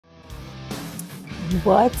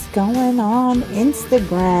What's going on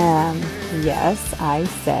Instagram? Yes, I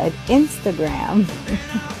said Instagram.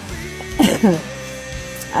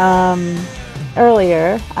 um,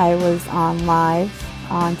 Earlier, I was on live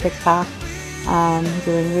on TikTok,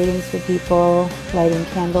 doing readings for people, lighting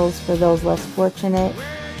candles for those less fortunate,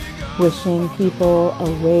 wishing people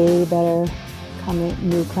a way better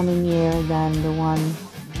coming year than the one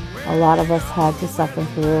a lot of us had to suffer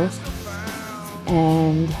through.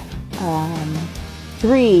 And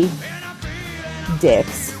three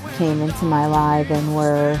dicks came into my live and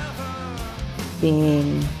were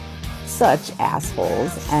being such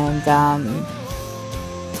assholes, and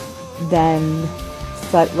then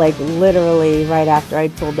but like literally right after I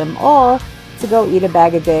told them all to go eat a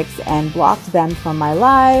bag of dicks and blocked them from my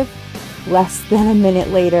live, less than a minute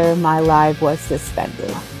later my live was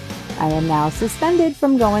suspended. I am now suspended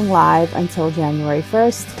from going live until January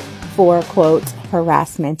 1st for, quote,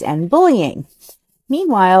 harassment and bullying.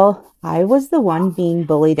 Meanwhile, I was the one being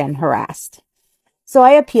bullied and harassed. So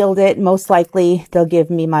I appealed it. Most likely they'll give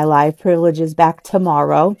me my live privileges back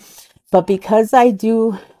tomorrow. But because I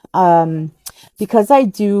do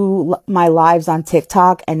my lives on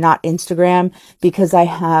TikTok and not Instagram, because I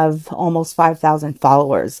have almost 5,000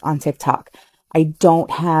 followers on TikTok, I don't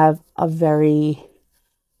have a very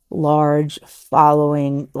large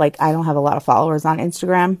following. Like, I don't have a lot of followers on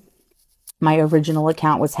Instagram. My original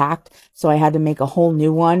account was hacked, so I had to make a whole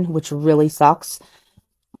new one, which really sucks.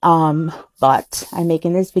 But I'm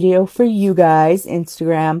making this video for you guys,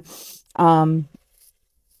 Instagram.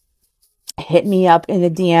 Hit me up in the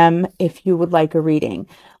DM if you would like a reading.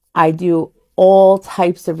 I do all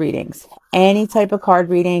types of readings, any type of card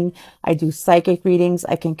reading. I do psychic readings.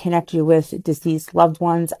 I can connect you with deceased loved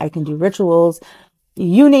ones. I can do rituals.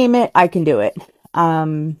 You name it, I can do it.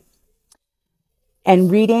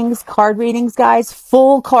 And readings, card readings, guys,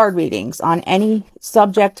 full card readings on any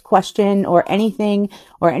subject, question, or anything,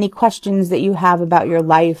 or any questions that you have about your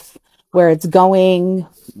life, where it's going,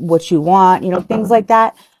 what you want, things like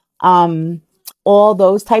that. All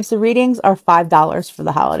those types of readings are $5 for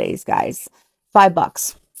the holidays, guys.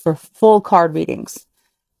 $5 for full card readings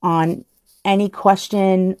on any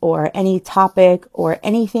question or any topic or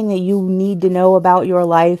anything that you need to know about your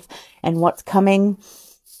life and what's coming.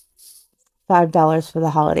 $5 for the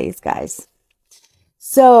holidays, guys.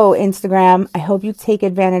 So Instagram, I hope you take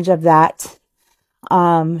advantage of that.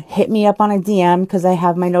 Hit me up on a DM because I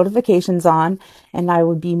have my notifications on, and I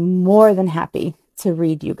would be more than happy to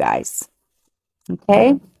read you guys.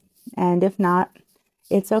 Okay? And if not,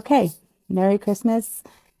 it's okay. Merry Christmas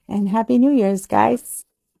and Happy New Year's, guys.